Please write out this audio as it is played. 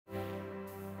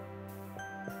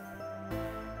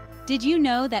Did you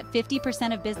know that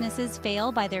 50% of businesses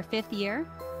fail by their 5th year?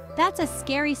 That's a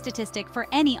scary statistic for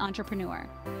any entrepreneur.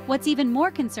 What's even more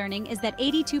concerning is that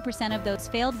 82% of those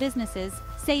failed businesses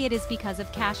say it is because of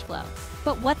cash flow.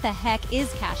 But what the heck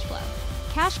is cash flow?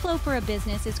 Cash flow for a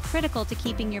business is critical to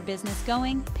keeping your business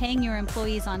going, paying your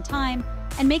employees on time,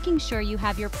 and making sure you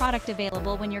have your product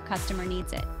available when your customer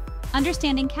needs it.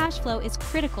 Understanding cash flow is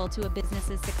critical to a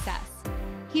business's success.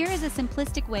 Here is a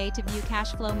simplistic way to view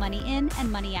cash flow: money in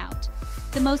and money out.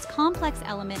 The most complex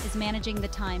element is managing the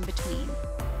time between.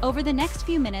 Over the next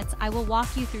few minutes, I will walk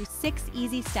you through 6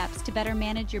 easy steps to better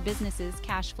manage your business's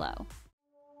cash flow.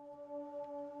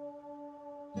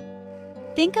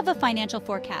 Think of a financial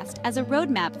forecast as a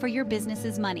roadmap for your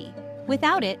business's money.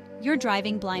 Without it, you're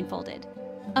driving blindfolded.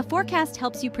 A forecast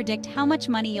helps you predict how much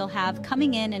money you'll have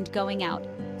coming in and going out,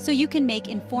 so you can make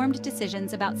informed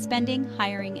decisions about spending,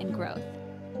 hiring, and growth.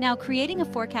 Now, creating a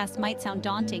forecast might sound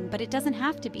daunting, but it doesn't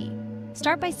have to be.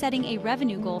 Start by setting a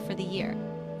revenue goal for the year.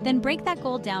 Then break that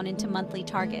goal down into monthly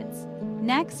targets.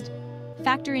 Next,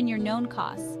 factor in your known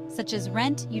costs, such as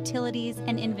rent, utilities,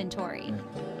 and inventory.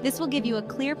 This will give you a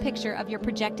clear picture of your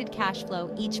projected cash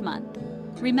flow each month.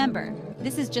 Remember,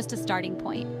 this is just a starting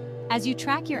point. As you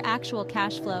track your actual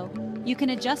cash flow, you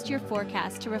can adjust your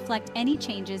forecast to reflect any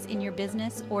changes in your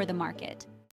business or the market.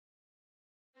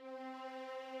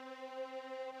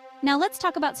 Now let's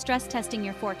talk about stress testing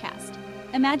your forecast.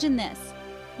 Imagine this.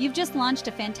 You've just launched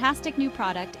a fantastic new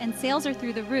product and sales are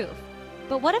through the roof.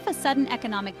 But what if a sudden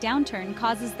economic downturn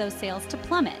causes those sales to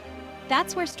plummet?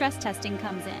 That's where stress testing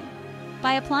comes in.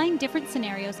 By applying different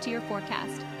scenarios to your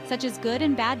forecast, such as good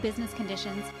and bad business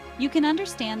conditions, you can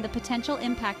understand the potential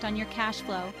impact on your cash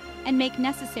flow and make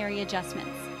necessary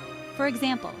adjustments. For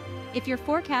example, if your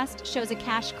forecast shows a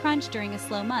cash crunch during a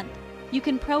slow month, you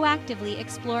can proactively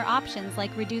explore options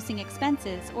like reducing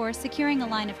expenses or securing a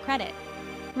line of credit.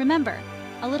 Remember,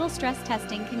 a little stress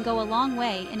testing can go a long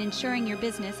way in ensuring your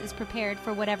business is prepared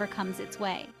for whatever comes its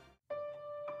way.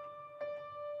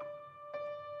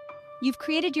 You've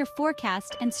created your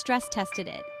forecast and stress tested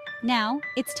it. Now,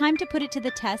 it's time to put it to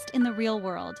the test in the real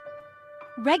world.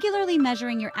 Regularly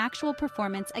measuring your actual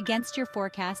performance against your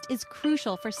forecast is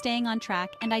crucial for staying on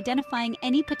track and identifying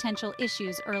any potential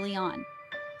issues early on.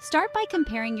 Start by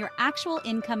comparing your actual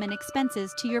income and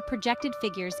expenses to your projected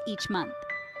figures each month.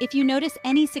 If you notice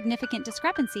any significant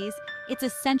discrepancies, it's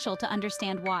essential to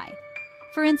understand why.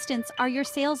 For instance, are your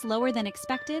sales lower than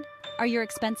expected? Are your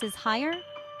expenses higher?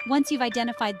 Once you've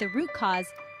identified the root cause,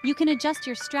 you can adjust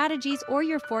your strategies or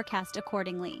your forecast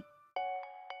accordingly.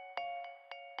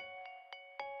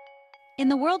 In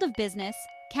the world of business,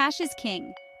 cash is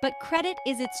king, but credit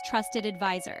is its trusted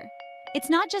advisor. It's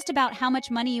not just about how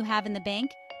much money you have in the bank,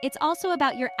 it's also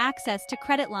about your access to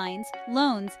credit lines,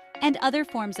 loans, and other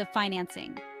forms of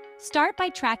financing. Start by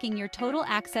tracking your total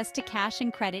access to cash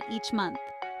and credit each month.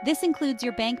 This includes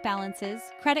your bank balances,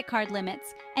 credit card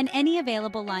limits, and any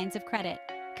available lines of credit.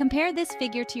 Compare this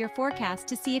figure to your forecast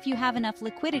to see if you have enough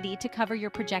liquidity to cover your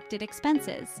projected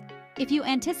expenses. If you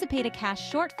anticipate a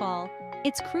cash shortfall,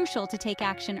 it's crucial to take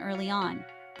action early on.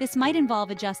 This might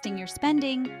involve adjusting your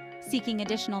spending, seeking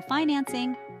additional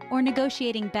financing, or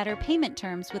negotiating better payment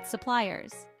terms with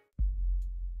suppliers.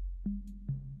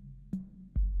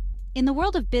 In the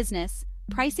world of business,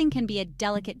 pricing can be a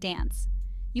delicate dance.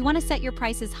 You want to set your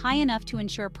prices high enough to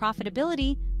ensure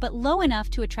profitability, but low enough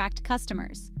to attract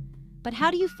customers. But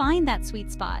how do you find that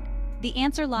sweet spot? The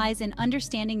answer lies in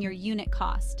understanding your unit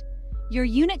cost. Your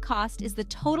unit cost is the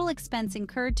total expense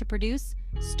incurred to produce,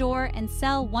 store, and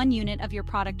sell one unit of your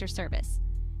product or service.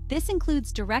 This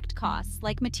includes direct costs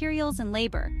like materials and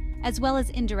labor, as well as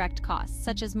indirect costs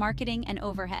such as marketing and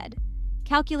overhead.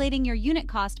 Calculating your unit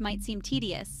cost might seem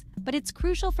tedious, but it's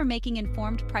crucial for making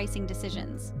informed pricing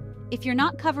decisions. If you're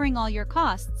not covering all your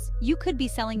costs, you could be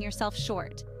selling yourself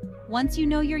short. Once you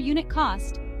know your unit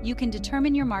cost, you can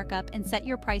determine your markup and set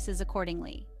your prices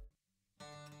accordingly.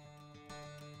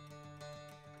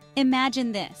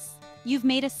 Imagine this. You've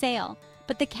made a sale,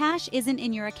 but the cash isn't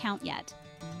in your account yet.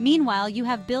 Meanwhile, you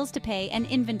have bills to pay and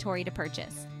inventory to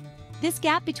purchase. This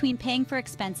gap between paying for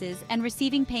expenses and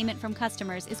receiving payment from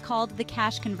customers is called the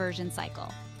cash conversion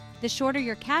cycle. The shorter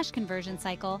your cash conversion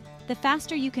cycle, the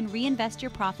faster you can reinvest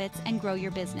your profits and grow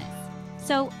your business.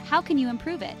 So, how can you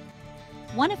improve it?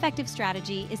 One effective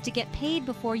strategy is to get paid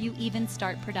before you even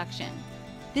start production.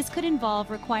 This could involve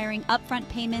requiring upfront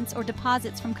payments or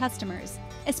deposits from customers,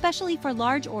 especially for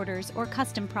large orders or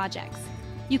custom projects.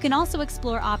 You can also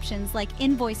explore options like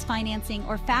invoice financing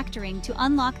or factoring to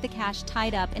unlock the cash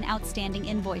tied up in outstanding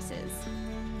invoices.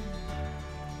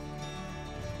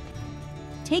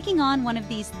 Taking on one of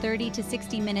these 30 to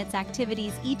 60 minutes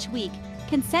activities each week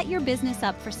can set your business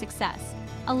up for success,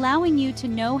 allowing you to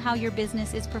know how your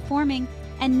business is performing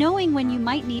and knowing when you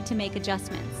might need to make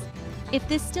adjustments. If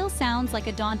this still sounds like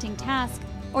a daunting task,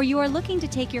 or you are looking to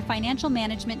take your financial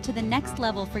management to the next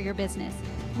level for your business,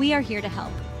 we are here to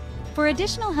help. For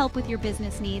additional help with your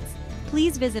business needs,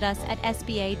 please visit us at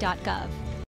sba.gov.